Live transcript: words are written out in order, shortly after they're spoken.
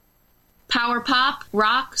power pop,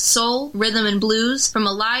 rock, soul, rhythm, and blues from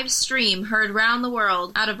a live stream heard round the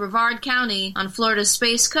world out of Brevard County on Florida's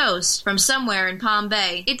Space Coast from somewhere in Palm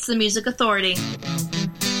Bay. It's the Music Authority.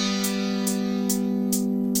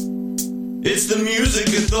 It's the Music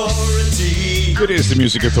Authority. It is the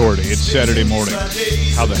Music Authority. It's Saturday morning.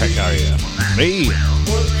 How the heck are you? Me?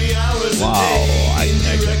 Wow, I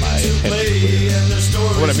got my head clear.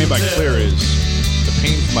 What I mean by clear is the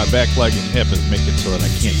pain from my back, leg, and hip is making it so that I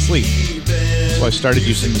can't sleep. So I started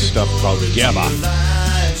using this stuff called GABA.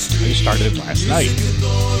 I started it last night.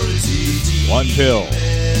 One pill.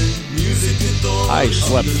 I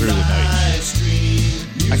slept through the night.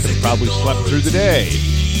 I could have probably slept through the day,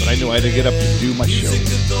 but I knew I had to get up and do my show.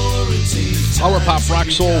 Power pop, rock,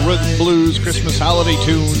 soul, rhythm, blues, Christmas holiday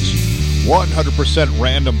tunes, 100%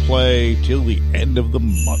 random play till the end of the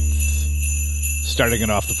month. Starting it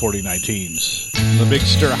off the 4019s. The Big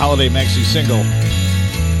Stir holiday maxi single,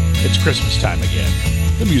 It's Christmas Time Again.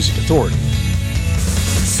 The Music Authority.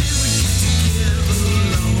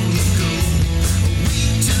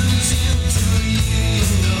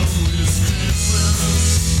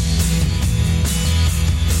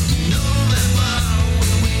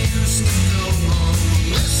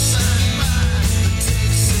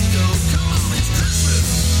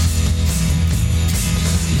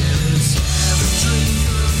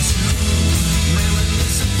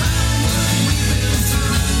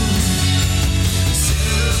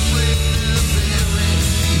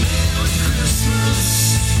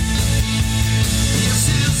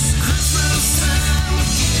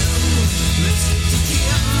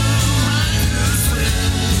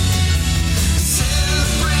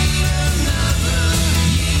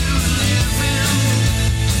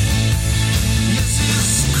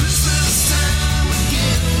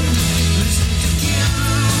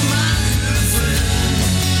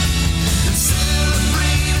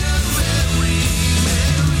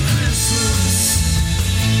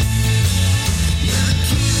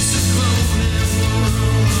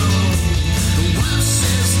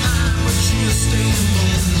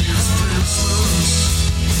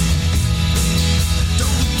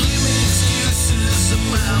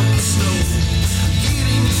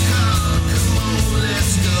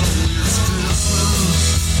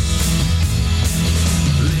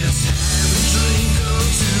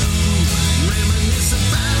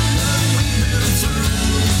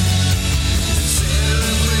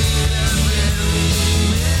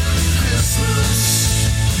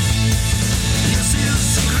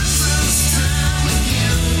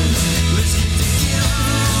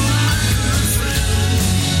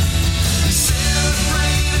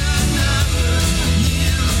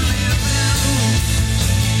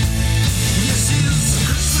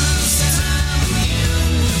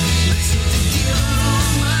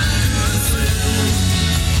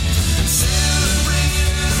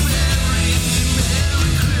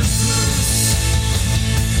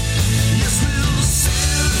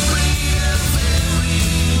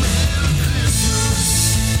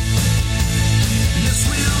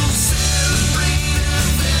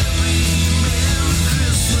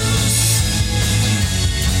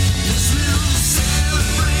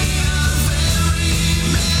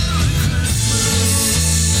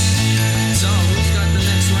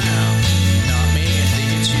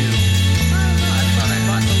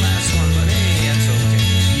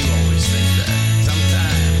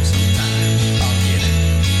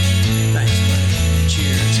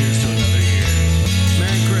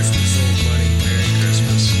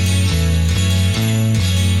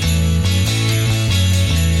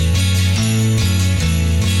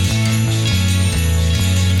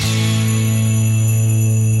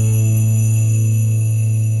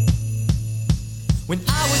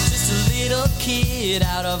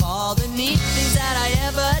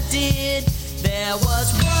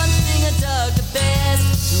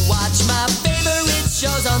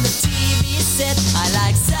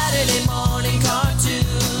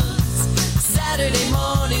 Saturday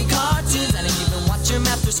morning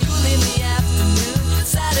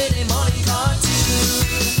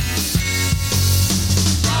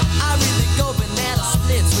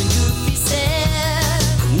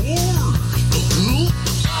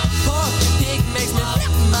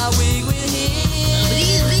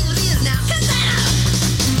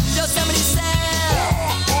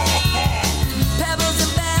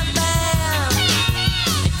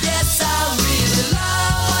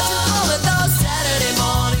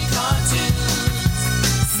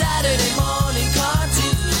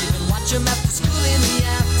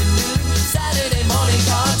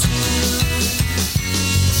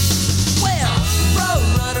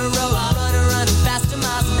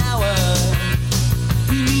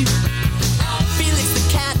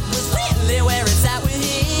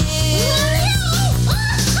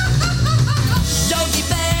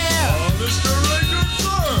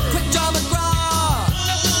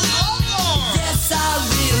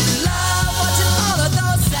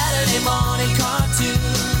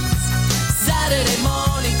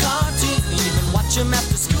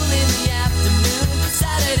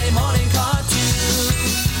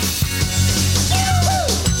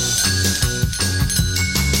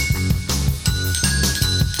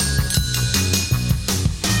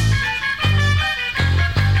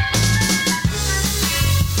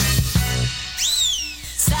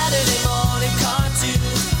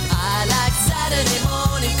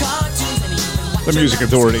The Music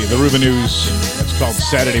Authority, the Ruben News. It's called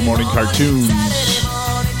Saturday Morning Cartoons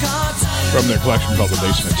from their collection called The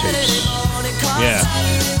Basement Tapes. Yeah,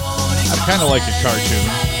 I kind of like a cartoon.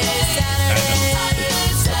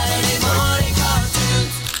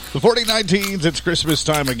 The 4019s, it's Christmas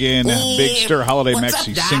time again. Big Stir Holiday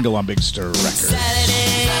Maxi single on Big Stir Records.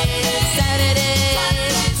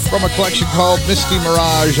 From a collection called Misty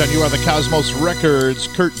Mirage on You Are the Cosmos Records,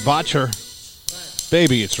 Kurt Bottcher.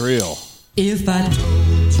 Baby, it's real. If I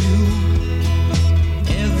told you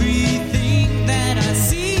everything that I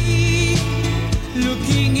see,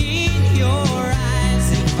 looking in your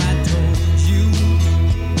eyes, if I told you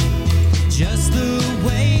just the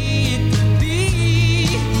way it could be,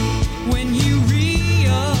 when you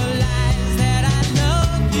realize that I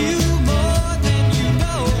love you more than you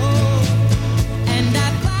know, and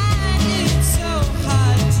I find it so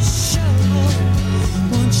hard to show,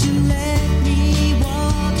 won't you let me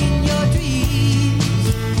walk in your dreams?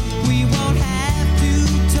 We won't have to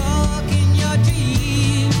talk in your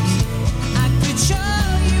dreams. I could show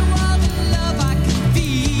you all the love I can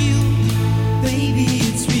feel. Baby,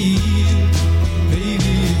 it's real.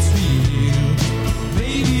 Baby, it's real.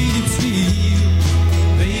 Baby, it's real.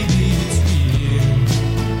 Baby, it's real.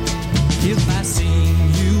 If I sing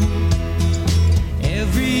you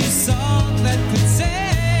every song that could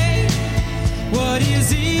say what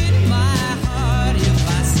is in my heart, if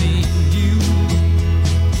I sing you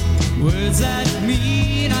words that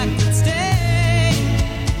mean I could stay,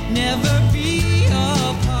 never be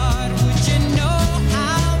apart, would you know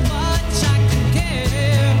how much I can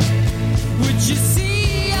care? Would you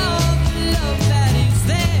see all the love that is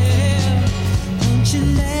there? Won't you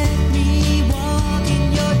let me walk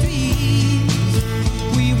in your dreams?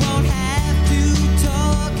 We won't have to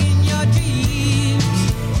talk in your dreams.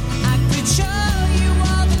 I could show you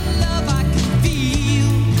all the love I can feel.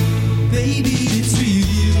 Baby, it's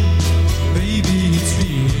real. Baby, it's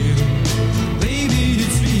real. Baby,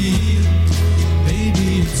 it's real. Baby,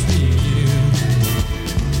 it's real.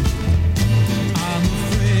 I'm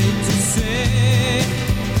afraid to say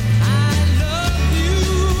I love you,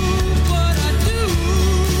 but I do.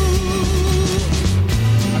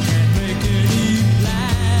 I can't make any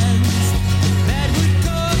plans that would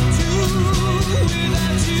come true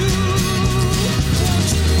without you. Won't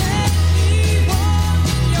you let me walk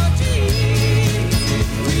in your dreams?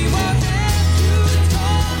 We won't have to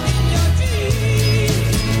talk in your dreams.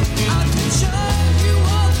 I can show you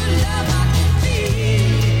all the love I can feel.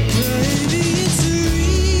 Baby, it's real.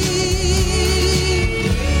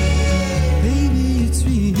 Baby, it's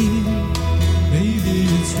real. Baby,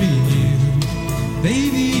 it's real.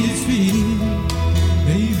 Baby, it's real.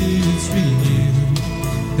 Baby, it's real.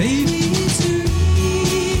 Baby, it's real.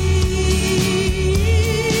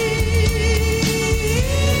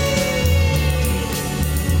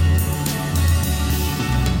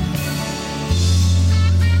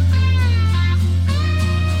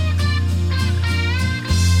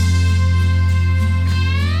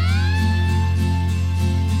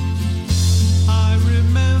 I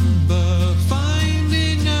remember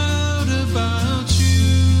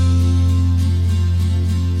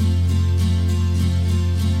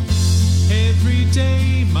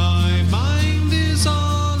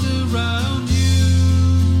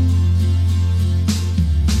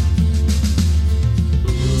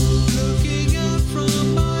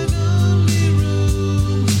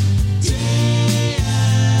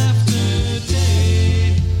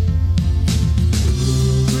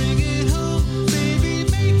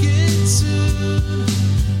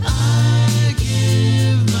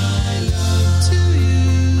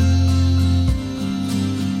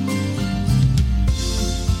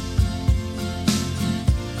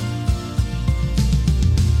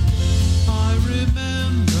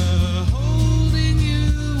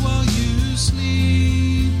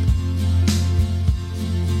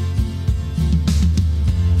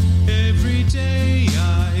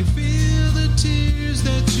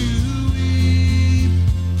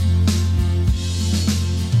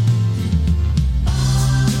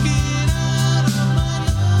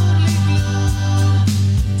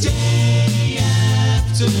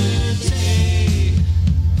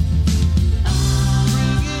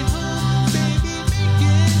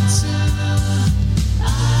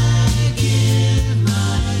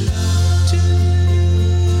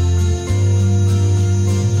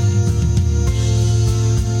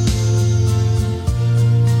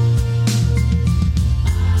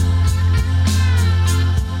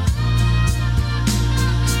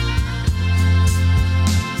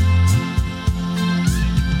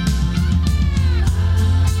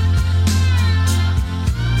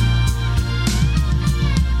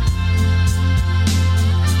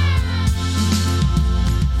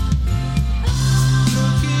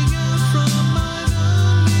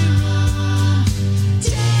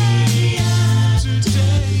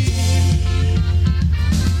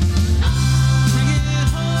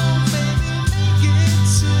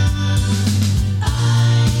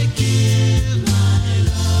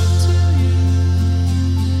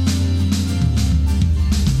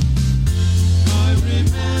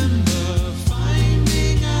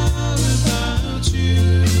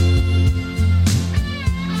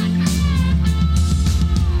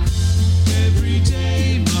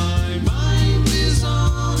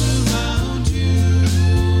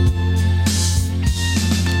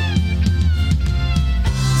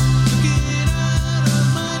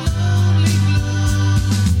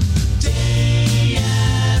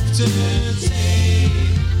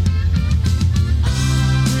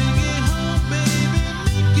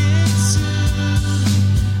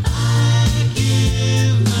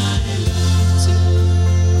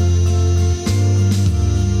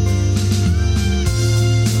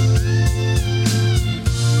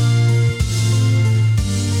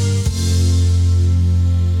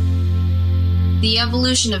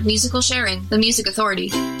evolution of musical sharing, the Music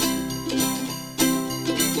Authority.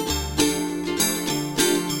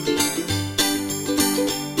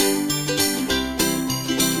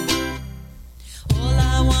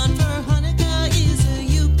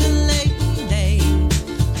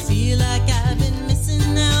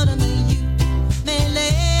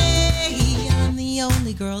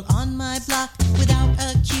 Girl on my block without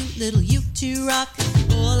a cute little uke to rock.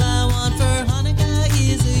 All I want for Hanukkah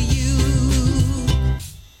is a uke.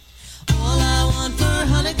 All I want for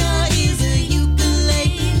Hanukkah is a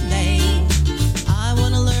ukulele. I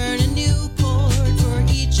want to learn a new chord for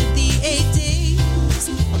each of the 8 days.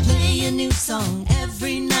 I'll play a new song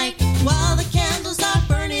every night while the candles are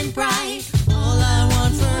burning bright. All I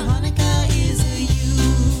want for Hanukkah is a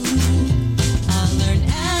uke. I'll learn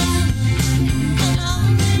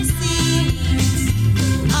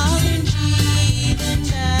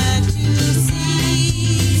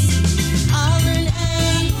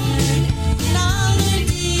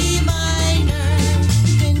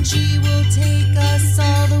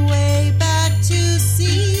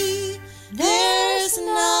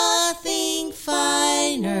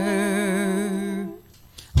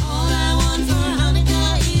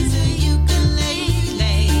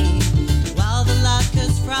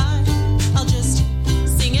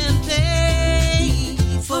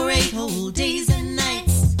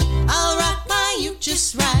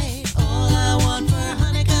just right. All I want for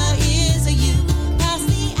Hanukkah is a you. Pass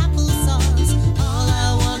the applesauce. All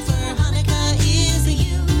I want for Hanukkah is a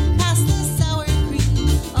you. Pass the sour cream.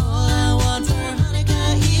 All I want for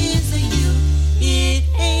Hanukkah is a you. It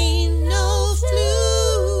ain't no fluke.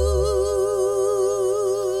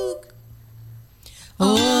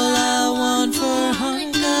 All I want for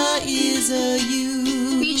Hanukkah is a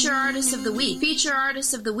you. Feature Artist of the Week. Feature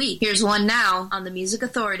Artist of the Week. Here's one now on the Music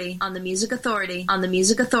Authority. On the Music Authority. On the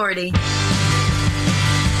Music Authority.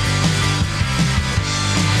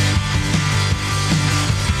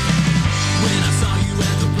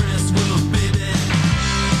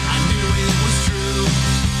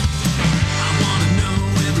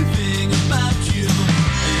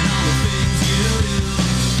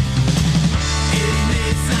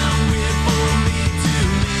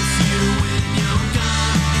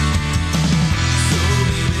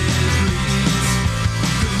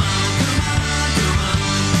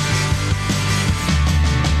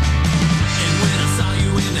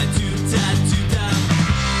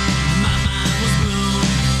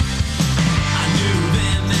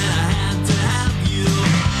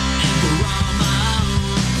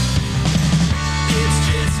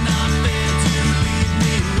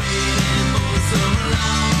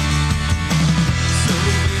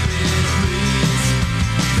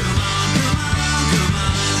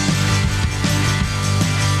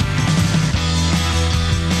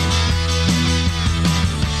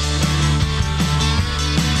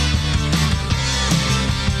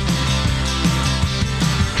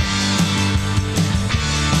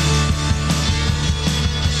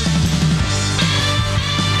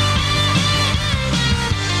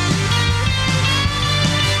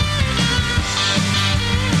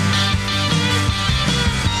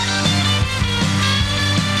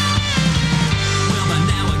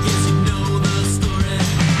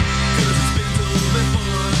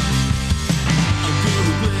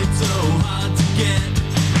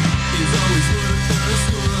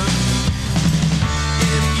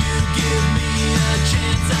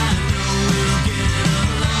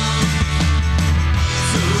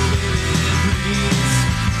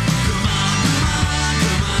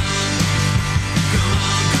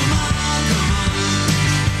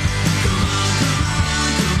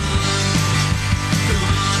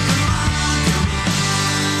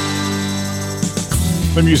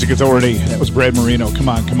 The Music Authority. That was Brad Marino. Come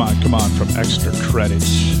on, come on, come on from Extra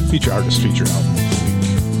Credits. Feature artist, feature album of the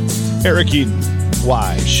week. Eric Eden.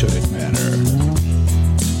 Why should it matter?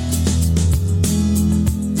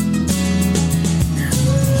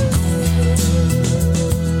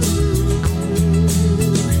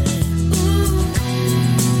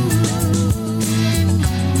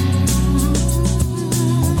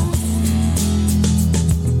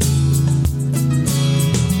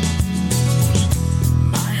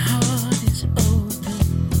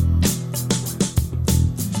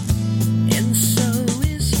 And so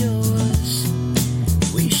is yours.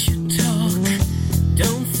 We should talk.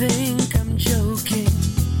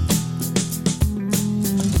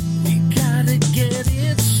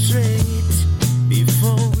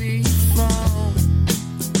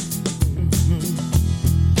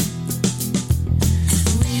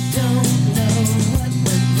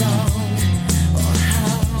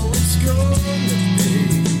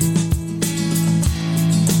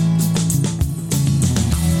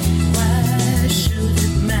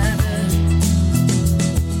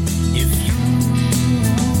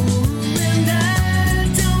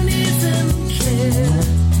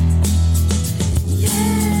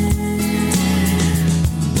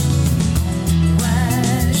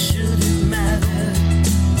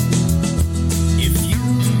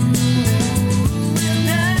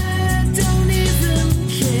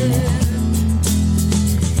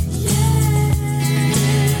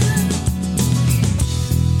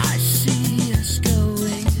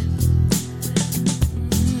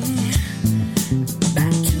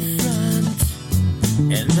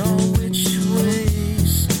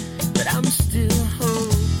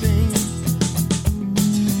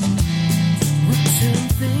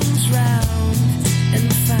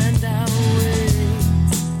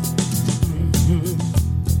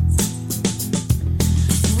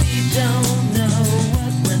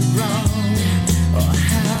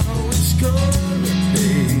 gonna be.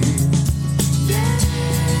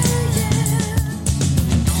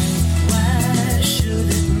 Why should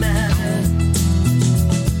it matter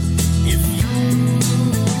if you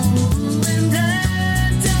and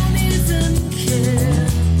I don't even care?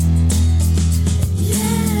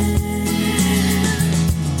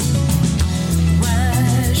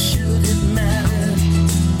 Why should it matter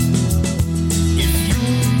if you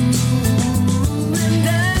and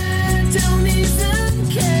I don't even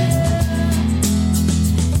care?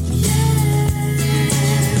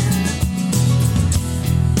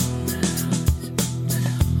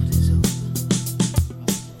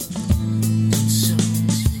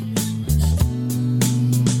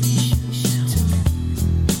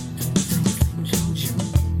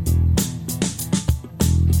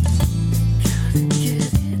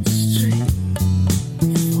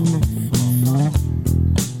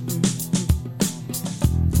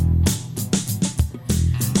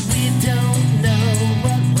 We don't know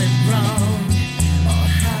what went wrong or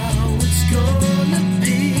how it's gonna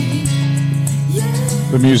be.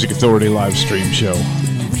 The Music Authority live stream show.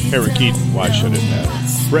 Eric Keaton, Why Should It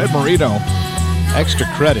Matter? Brad Marino, Extra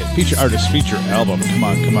Credit, feature artist feature album, Come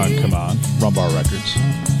On, Come On, Come On, Rumbar Records.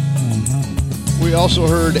 We also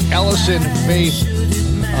heard Allison Faith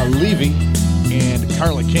Levy and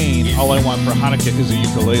Carla Kane, All I Want for Hanukkah is a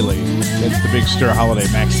Ukulele. That's the Big Stir Holiday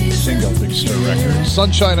Maxi single, Big Stir record.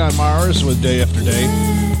 Sunshine on Mars with Day After Day.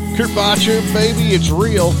 Kurt Botcher, Baby It's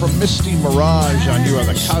Real from Misty Mirage on You Are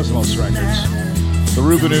the Cosmos Records. The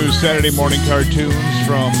Ruben News Saturday morning cartoons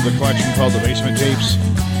from the collection called The Basement Tapes.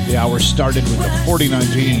 The hour started with the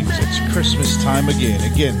 4019s. It's Christmas time again.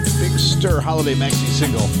 Again, Big Stir Holiday Maxi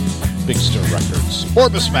single, Big Stir Records.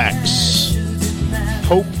 Orbis Max,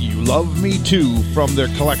 Hope You Love Me Too from their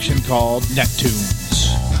collection called Neptunes.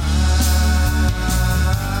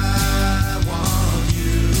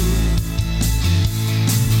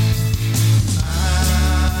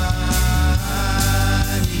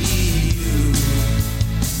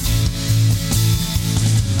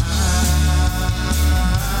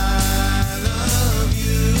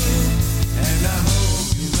 And I hope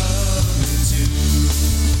you love me too.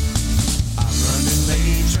 I'm running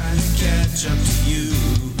late trying to catch up to you.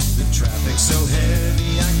 The traffic's so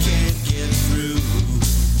heavy I can't get through.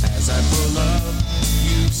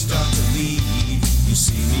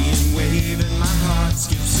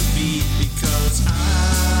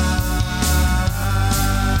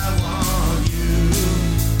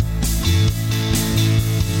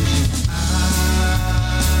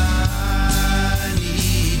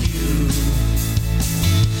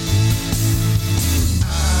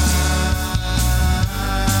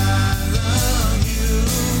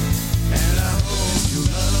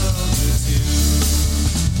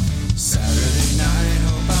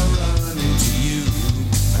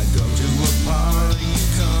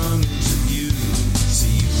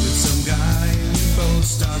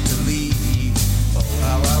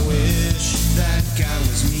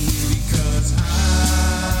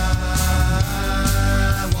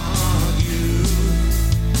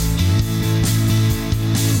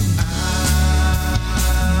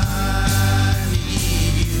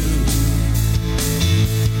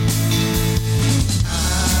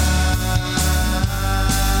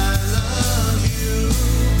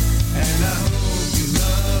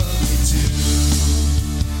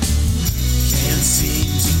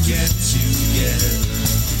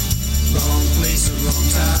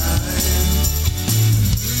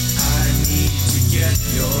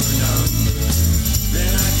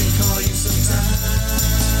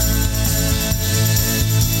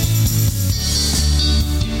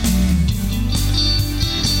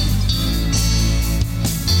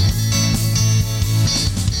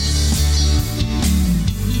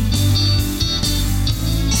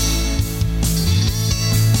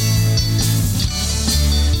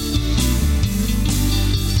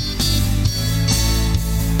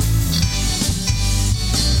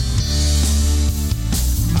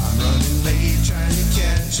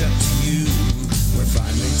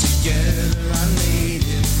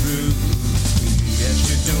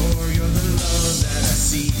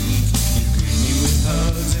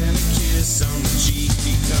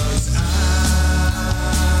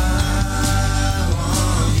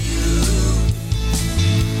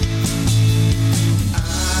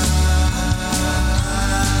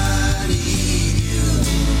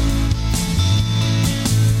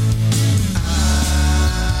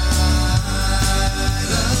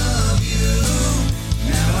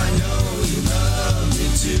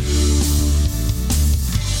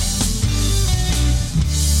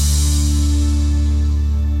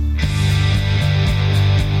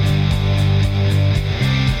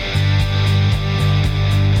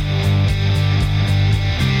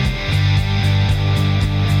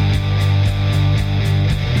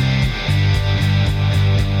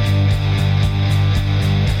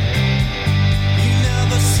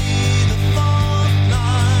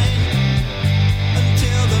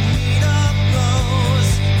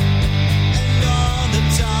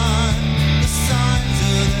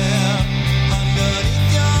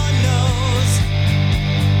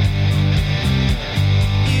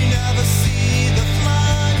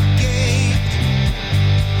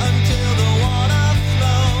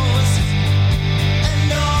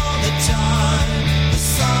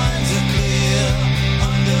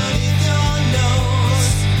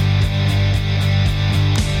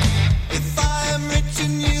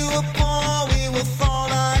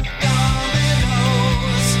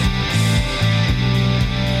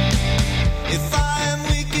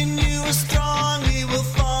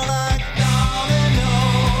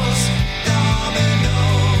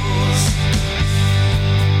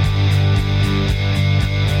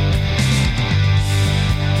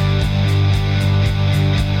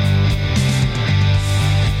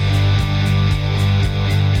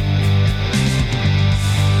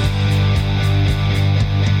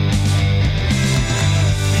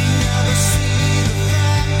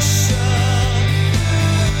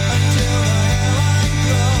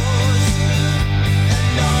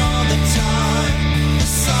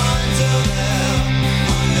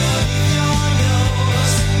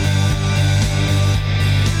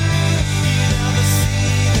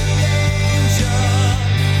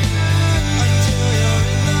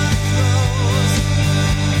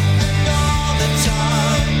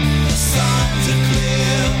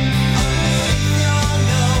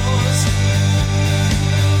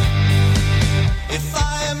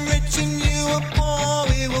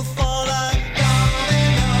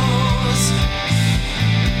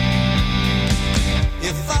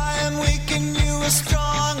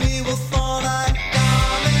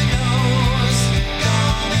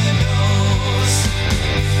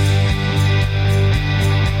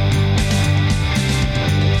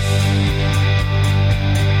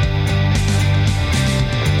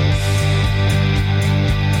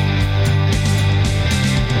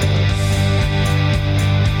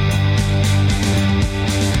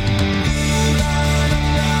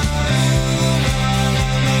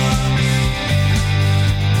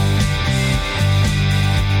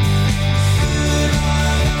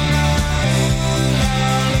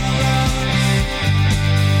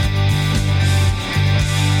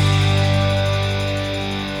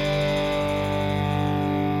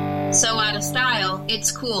 So out of style,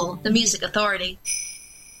 it's cool. The Music Authority.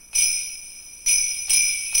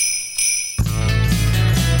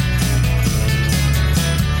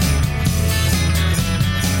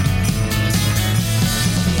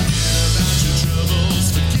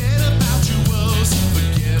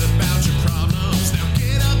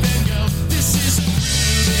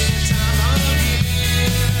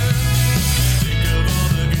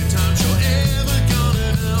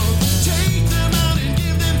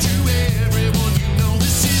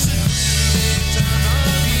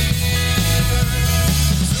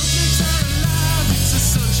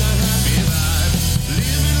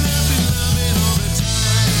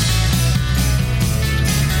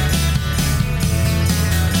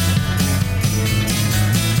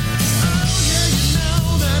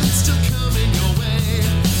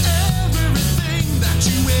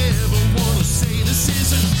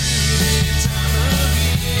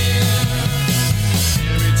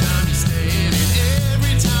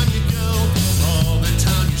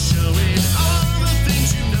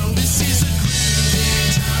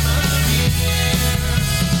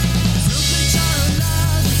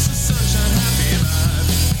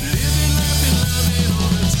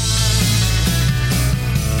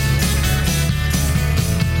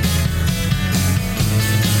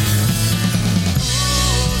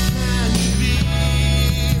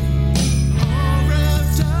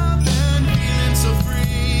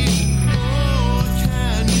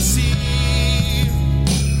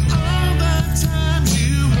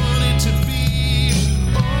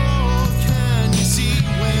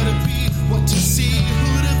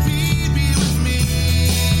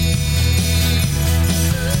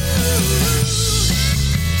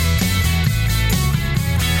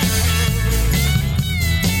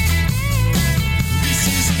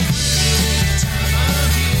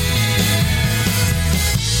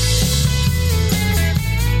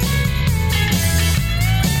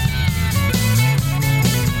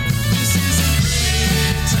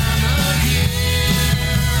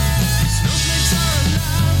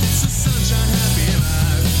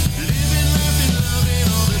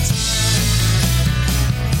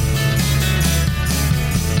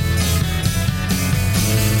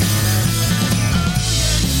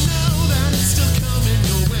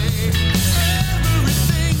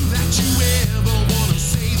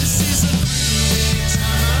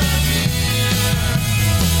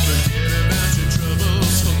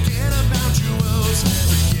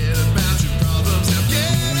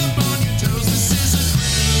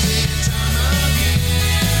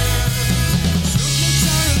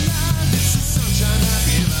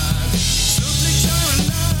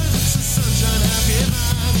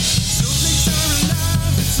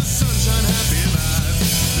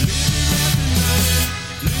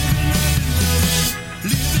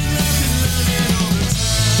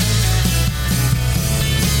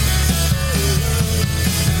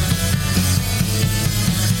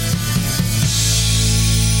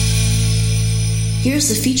 Here's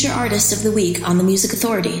the feature artist of the week on the Music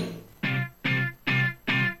Authority. When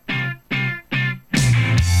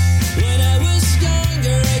I was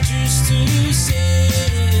younger, I used to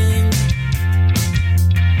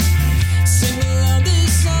sing along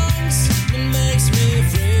these songs that makes me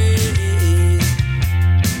afraid.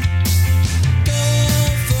 Go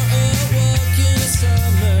for a walk in a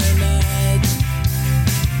summer night.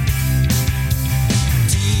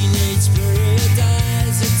 Teenage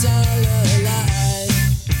paradise, it's all a lie.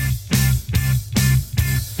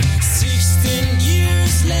 16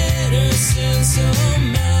 years later, since so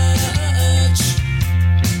much.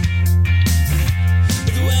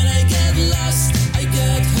 But when I get lost, I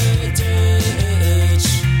get her touch.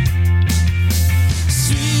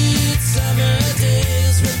 Sweet summer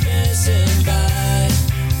days were passing by.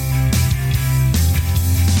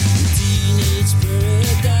 Teenage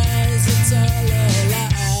paradise, it's all a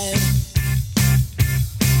lie.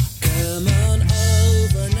 Come on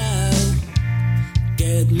over now,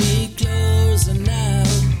 get me closer now.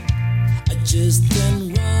 I just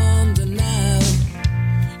can't wonder now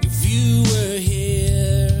if you were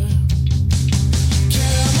here.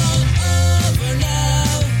 Come on over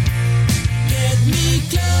now, get me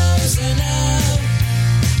closer now.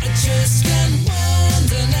 I just can't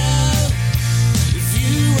wonder now if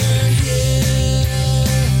you were here.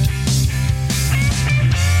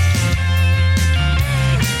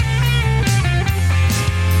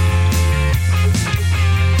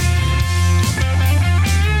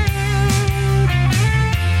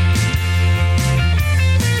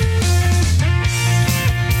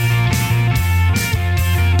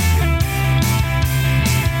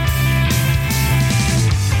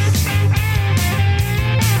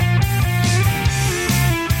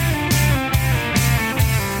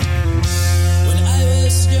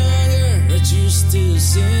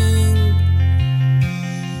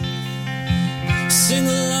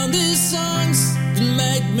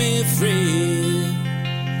 me free.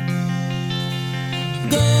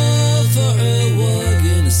 Go for a walk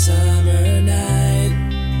in a summer night.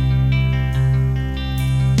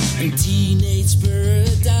 In teenage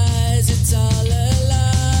paradise, it's all a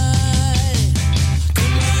lie.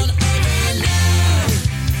 Come on over now.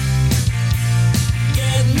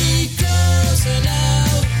 Get me closer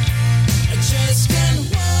now. I just can't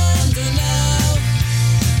wonder now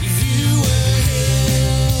if you were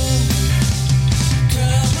here.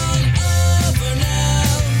 Come on over now.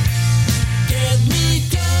 Get me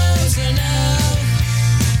closer now.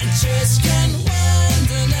 I just can't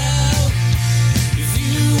wonder now if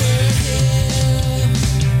you were here.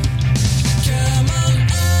 Come on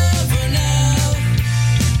over now.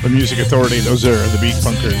 The Music Authority, those are the Beat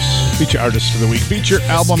Punkers. Feature Artist of the Week. Feature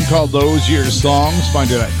album called Those Years Songs. Find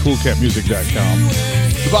it at coolcatmusic.com.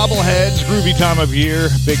 The Bobbleheads, Groovy Time of Year.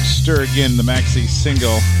 Big Stir again, the maxi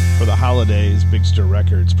single for the holidays. Big Stir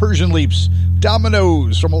Records. Persian Leaps,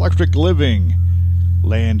 Dominoes from Electric Living.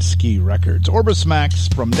 Land Ski Records. Orbis Max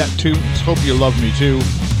from Neptunes, Hope You Love Me Too.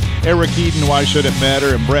 Eric Eden, Why Should It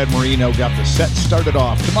Matter? And Brad Marino got the set started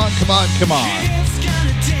off. Come on, come on, come on. He's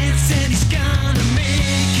gonna dance and he's gonna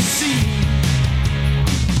make you see.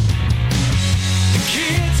 The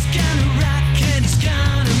kid's gonna rock and he's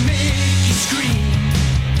gonna make you scream.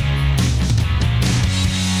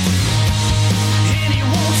 And he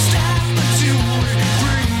won't stop until we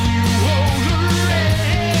bring you all around.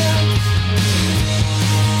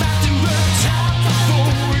 Fight to the top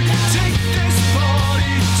before we take this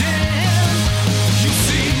party down. You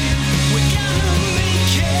see, we're gonna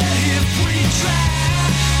make it if we try.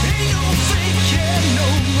 Ain't no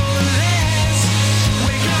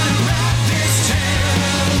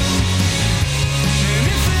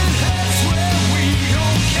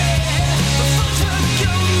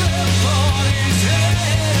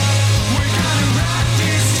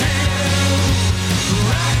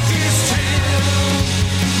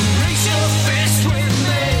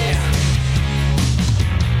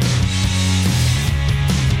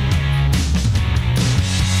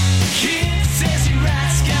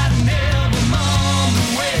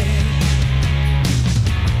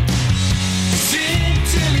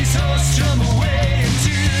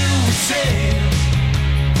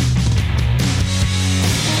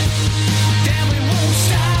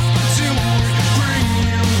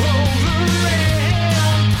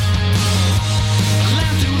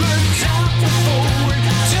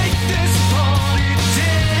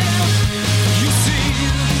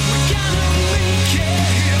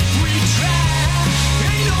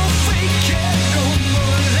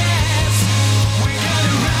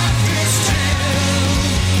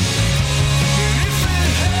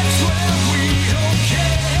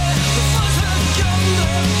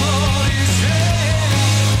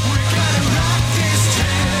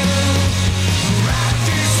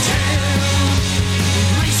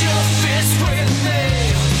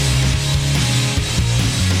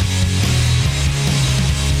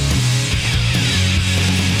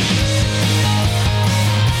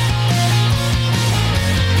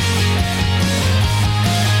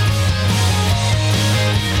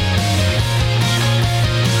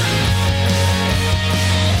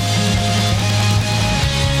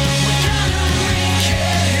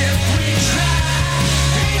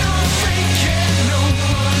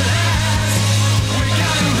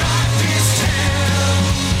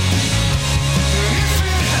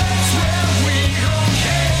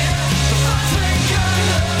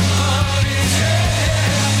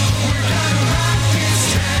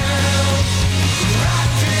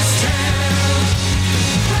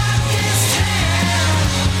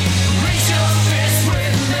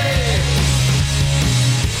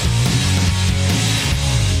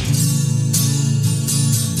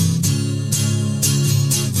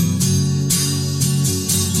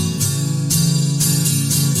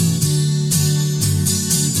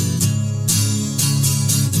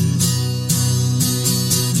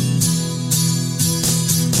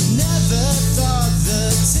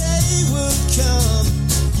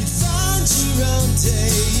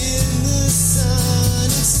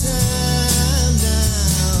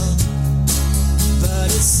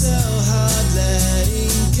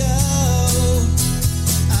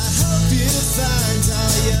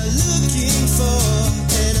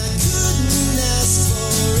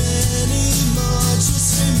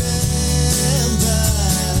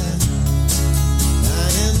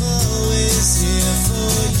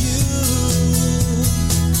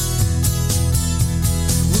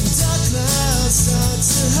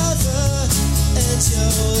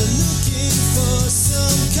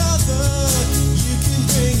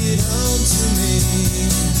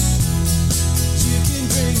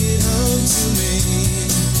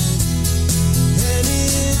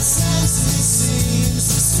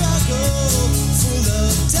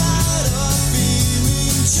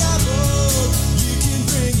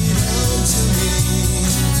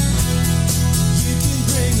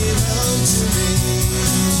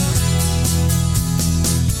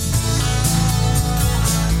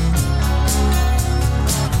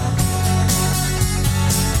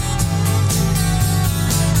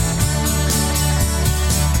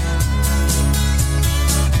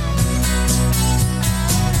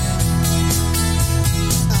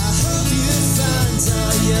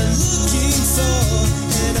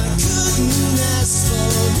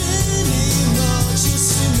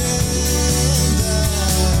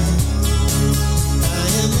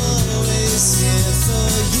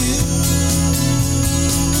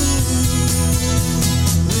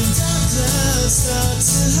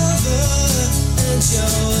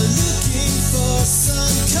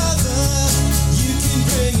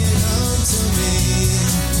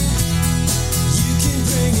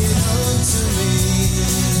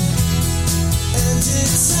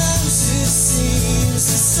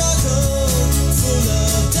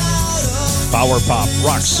power pop,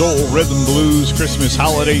 rock, soul, rhythm, blues, Christmas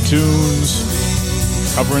holiday tunes,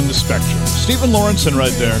 covering the spectrum. Stephen Lawrenson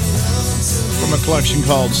right there, from a collection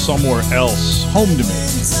called Somewhere Else, Home to Me.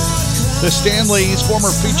 The Stanleys,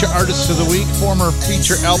 former feature artists of the week, former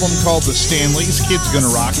feature album called The Stanleys, Kids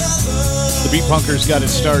Gonna Rock. The Beat Punkers got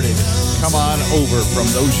it started. Come on over from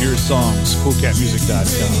those year's songs,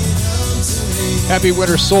 coolcatmusic.com. Happy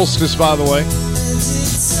winter solstice, by the way.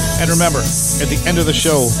 And remember, at the end of the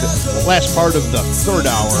show, the last part of the third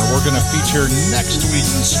hour, we're going to feature next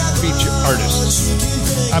week's feature artists.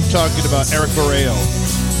 I'm talking about Eric Borreo.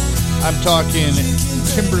 I'm talking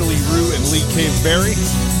Kimberly Rue and Lee Cave Berry.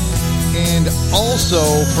 And also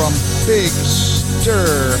from Big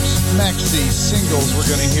Stir Maxi Singles, we're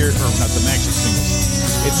going to hear, or not the Maxi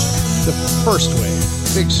Singles, it's the First Wave,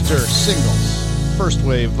 Big Stir Singles, First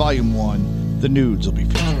Wave, Volume 1, The Nudes will be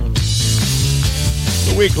featured.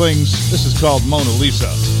 The Weaklings, this is called Mona Lisa,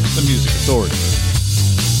 the Music Authority.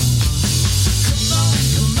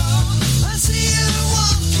 I see you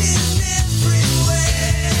walking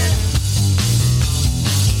everywhere,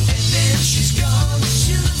 and then she's gone.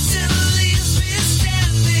 She looks and leaves me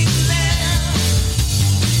standing there.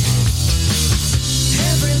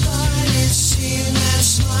 Everybody's seen that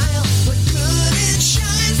smile, but good it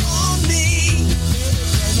shines on me.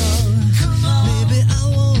 Come on, maybe I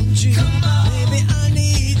want you. Maybe I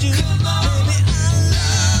need you. Maybe I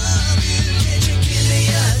love you. Can't you give me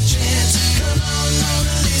a chance? Come on,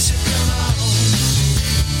 Mona Lisa, come on.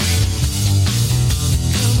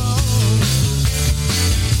 Come on.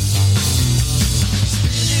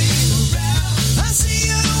 Spinning around, I see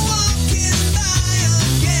you walking by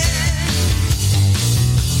again.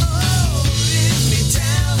 Oh, let me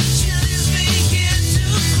down, she leaves me here to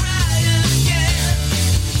cry again.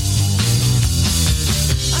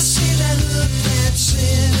 I see that look that's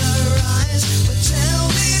in her eyes, but tell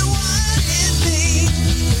me what it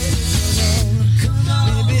means. Come on,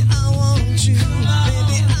 maybe I want you,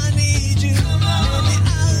 maybe I need you, maybe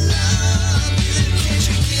I love you. Can't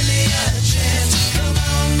you give me a chance? Come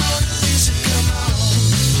on, Mona Lisa, come on.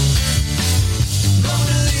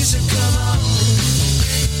 Mona Lisa, come on.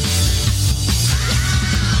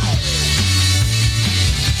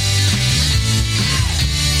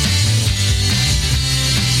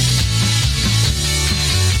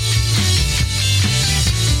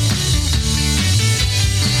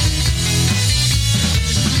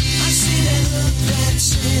 I see that look that's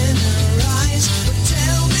in her eyes, but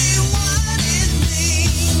tell me what it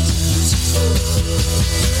means.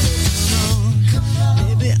 Come on,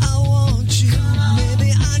 maybe I want you, maybe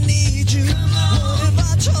I need you. What if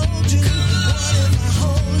I told you? What if I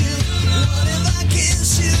hold you? What if I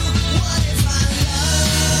kiss you? What if I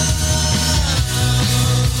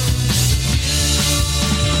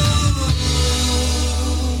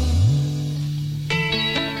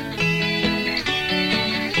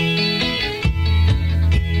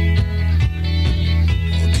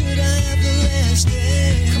could I have the last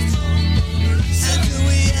day? And could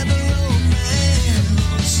we have a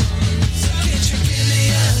romance? Can't you give me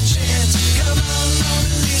a chance? Come on,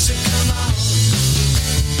 Mona Lisa, come on.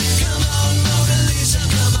 Come on, Mona Lisa,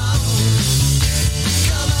 come on.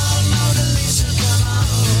 Come on, Mona Lisa, come on.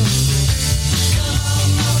 Come on,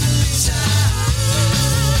 Mona Lisa.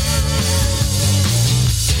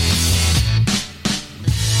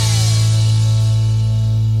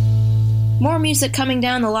 More music coming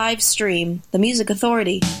down the live stream, The Music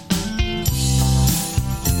Authority.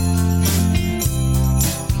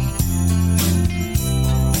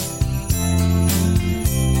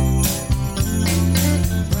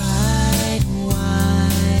 Bright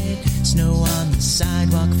white snow on the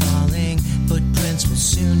sidewalk falling, footprints will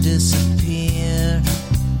soon disappear.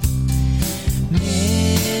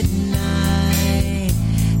 Midnight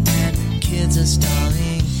and the kids are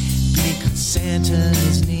stalling because Santa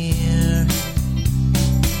is near.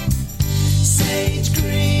 Sage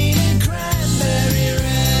green and cranberry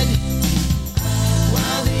red,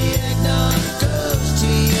 while the eggnog goes to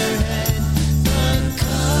your head. The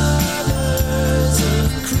colors of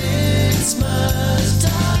Christmas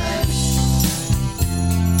time.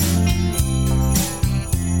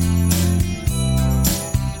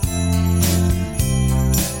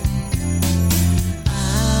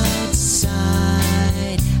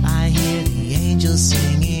 Outside, I hear the angels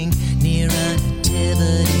singing near a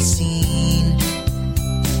nativity scene.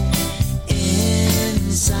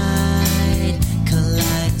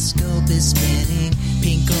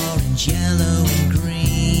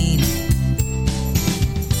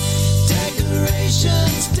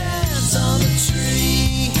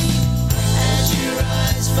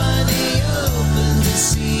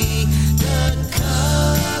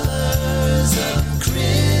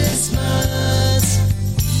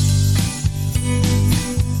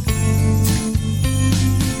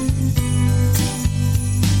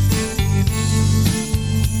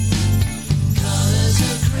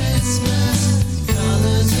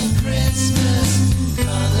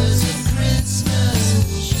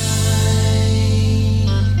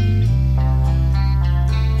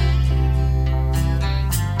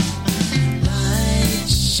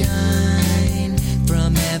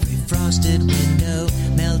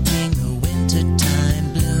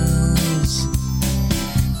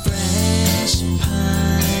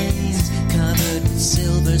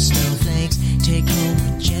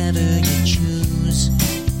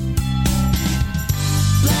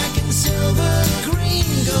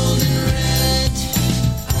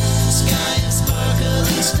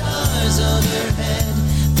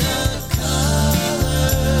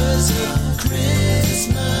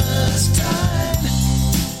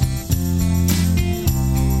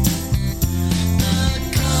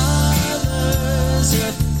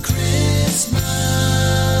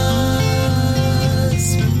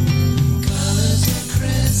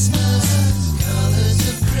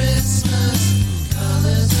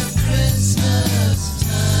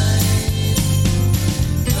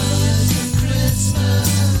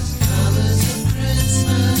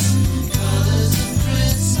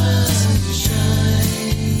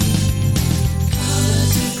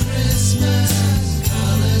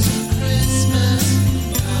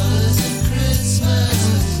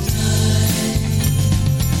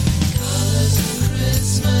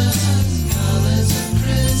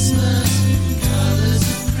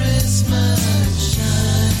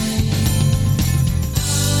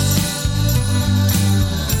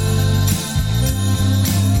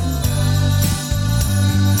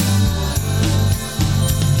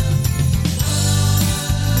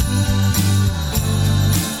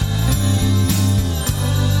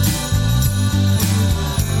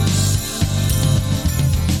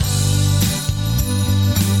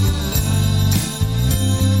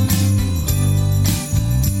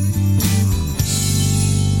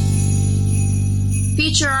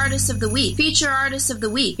 Artist of the Week. Feature Artist of the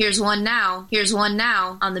Week. Here's one now. Here's one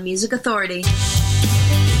now on the Music Authority.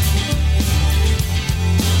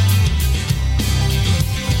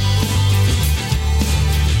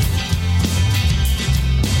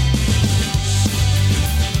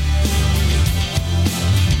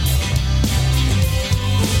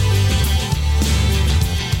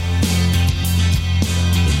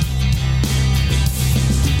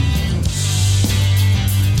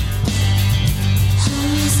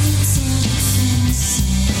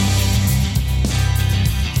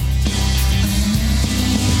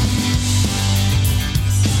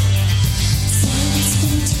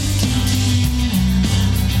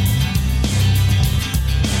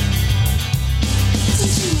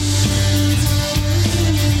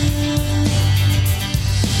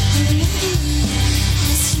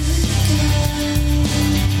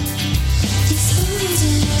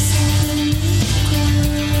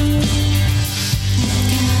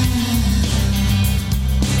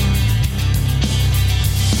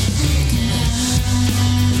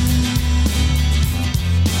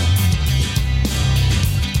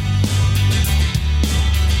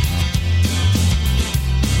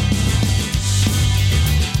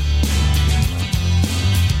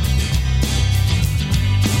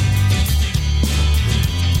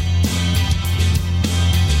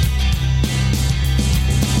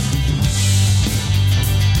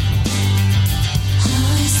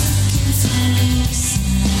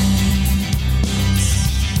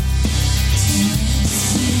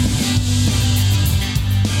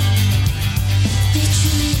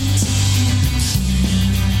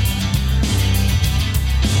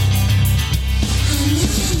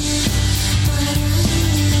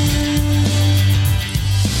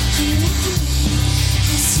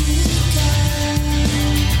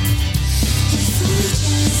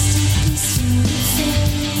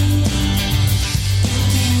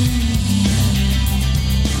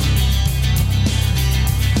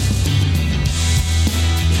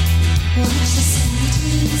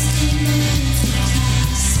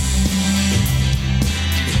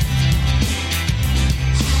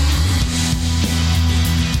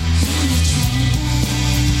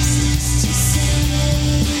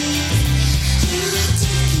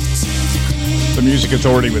 The Music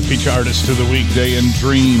Authority with Feature Artist of the Week, Day and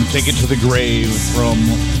Dream. Take it to the grave from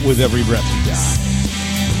With Every Breath You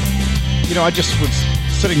Die. You know, I just was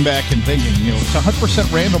sitting back and thinking, you know, it's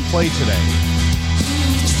 100% random play today.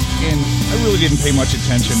 And I really didn't pay much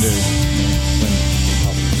attention to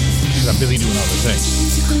because I'm busy doing other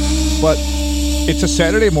things. But it's a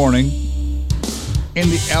Saturday morning, and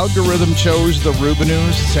the algorithm chose the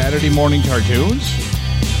Rubinoos Saturday morning cartoons.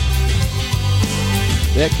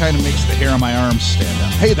 That kind of makes the hair on my arms stand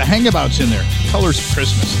up. Hey, the Hangabout's in there. Colors of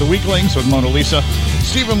Christmas. The Weaklings with Mona Lisa.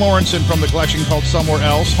 Stephen Lawrenson from the collection called Somewhere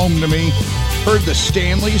Else. Home to Me. Heard the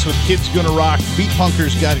Stanleys with Kids Gonna Rock. Beat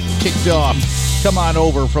Punkers got it kicked off. Come on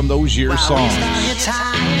over from those year songs. Your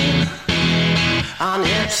time on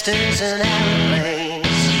hipsters and airplanes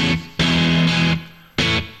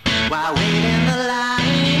while waiting the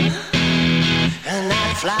line and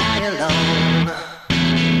not fly alone.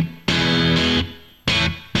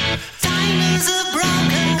 Time is a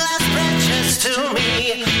broken glass precious to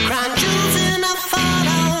me. Crown jewels in a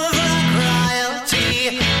photo of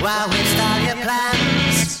royalty while we start your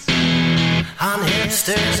plans on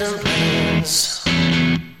hipsters and planes.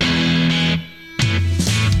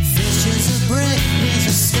 Fishes of brick, there's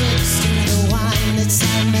a sticks to the wine. It's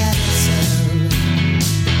our medicine.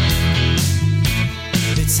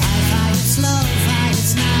 It's hi-fi, it's lo-fi,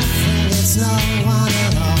 it's nothing, it's no one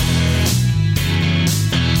at all.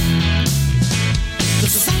 The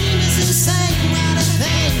fame is insane, what a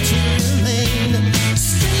thing to remain.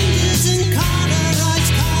 Strangers in corridors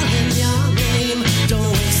calling your name.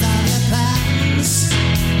 Don't waste all your plans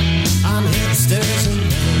on hipsters and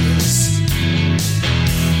lanes.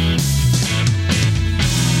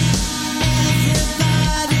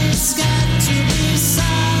 Everybody's got to be somewhere.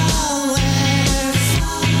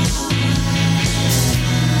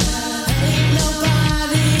 Ain't nobody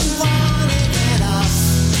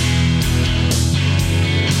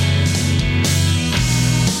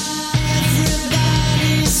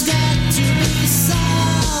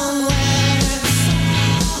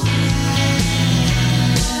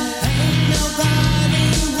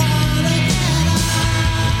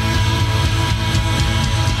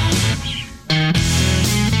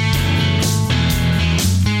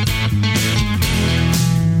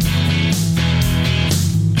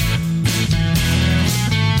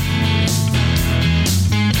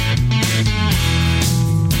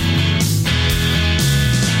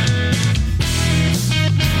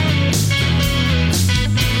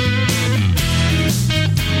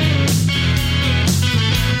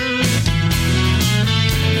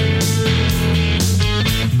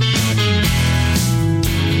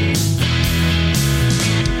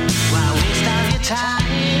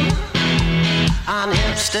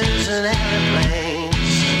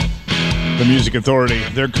The Music Authority.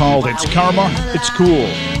 They're called It's Karma, It's Cool.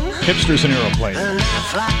 Hipsters and Aeroplane.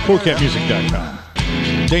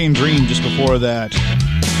 CoolCatMusic.com. Day and Dream just before that.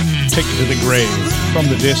 Take It to the Grave. From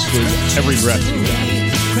the disc with Every Breath You Got.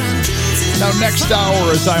 Now next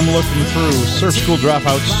hour as I'm looking through Surf School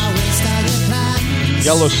Dropouts,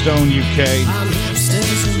 Yellowstone UK,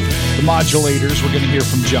 the Modulators. We're going to hear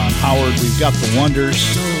from John Howard. We've got the Wonders.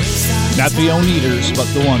 Not the Oneaters, but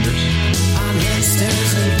the Wonders.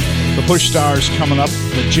 The Push Stars coming up.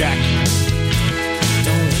 The Jack.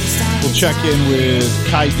 We'll check in with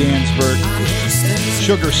Kai Dansberg.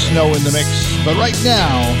 Sugar Snow in the mix. But right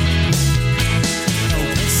now,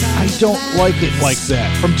 I don't like it like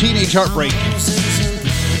that. From Teenage Heartbreak,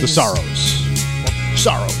 The Sorrows.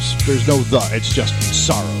 Sorrows. There's no the. It's just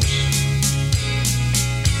Sorrows.